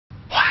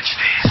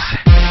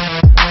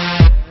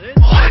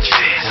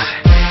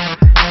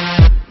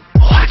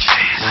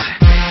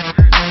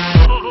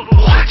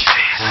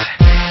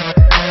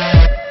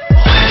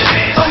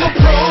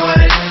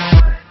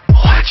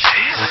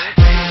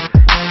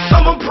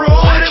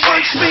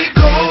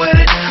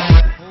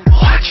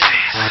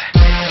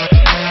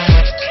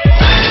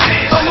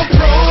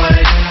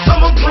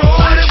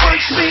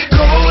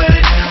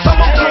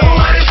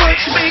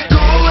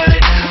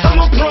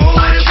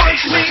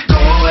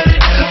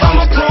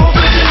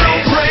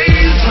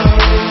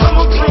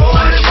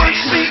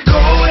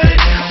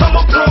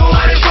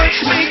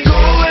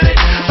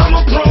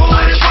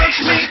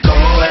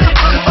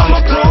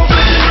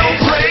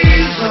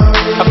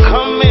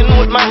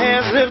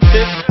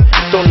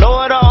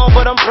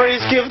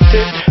praise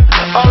gifted.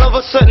 All of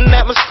a sudden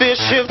atmosphere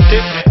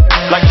shifted.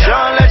 Like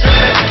John Legend,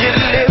 let's get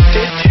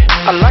lifted.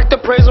 I like to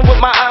praise him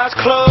with my eyes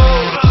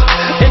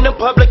closed. In the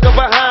public or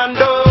behind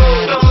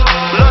doors.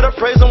 Love to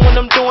praise him when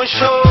I'm doing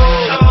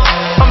shows.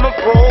 I'm a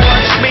pro,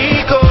 watch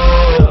me go.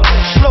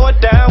 Slow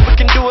it down, we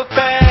can do it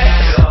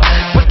fast.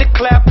 With the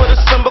clap or the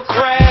cymbal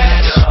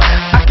crash.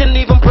 I can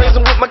even praise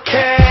him with my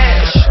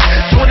cash.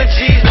 20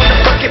 G's when the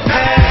bucket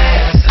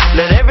pass.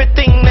 Let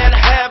everything that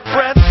have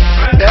breath.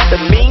 That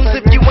means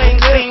if you ain't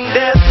seen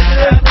death.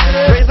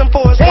 Praise him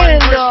for his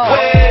wondrous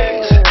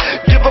ways.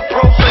 Give a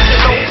pro praise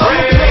no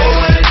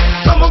praise.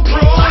 I'm a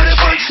pro and it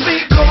makes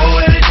me go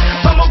at it.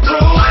 I'm a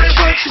pro and it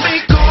makes me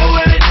go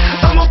at it.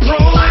 I'm a pro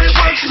and it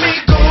makes me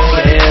go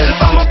at it.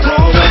 I'm a pro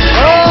and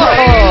it makes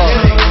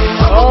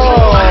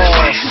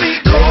me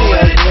go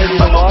at it.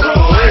 I'm a pro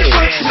and it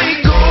makes me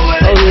go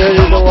at it.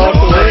 I'm a pro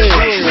and it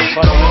makes me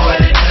go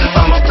at it.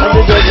 I'm a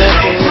pro and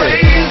no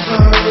praise.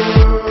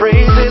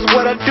 Praise is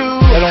what I do.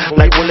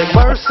 Like Willie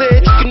Murphy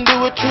said, you can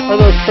do it too. Oh,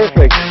 that's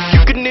perfect.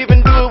 You can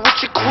even do it with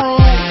your crew.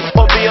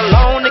 Or be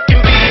alone, it can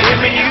be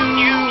him and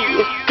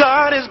you.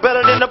 God is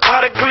better than a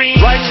pot of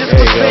green. Righteous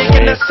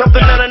forsaken, that's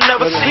something that I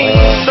never seen.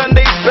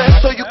 Sunday's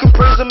best, so you can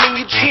praise him in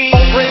your jeans.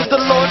 Oh, praise the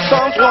Lord,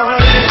 Psalms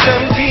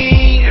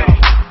 117.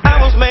 I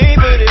was made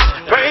for this,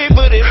 prayed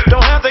for this.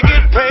 Don't have to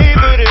get paid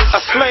for this. I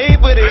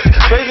slaved with this,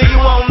 praising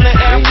you on the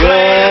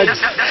airplane.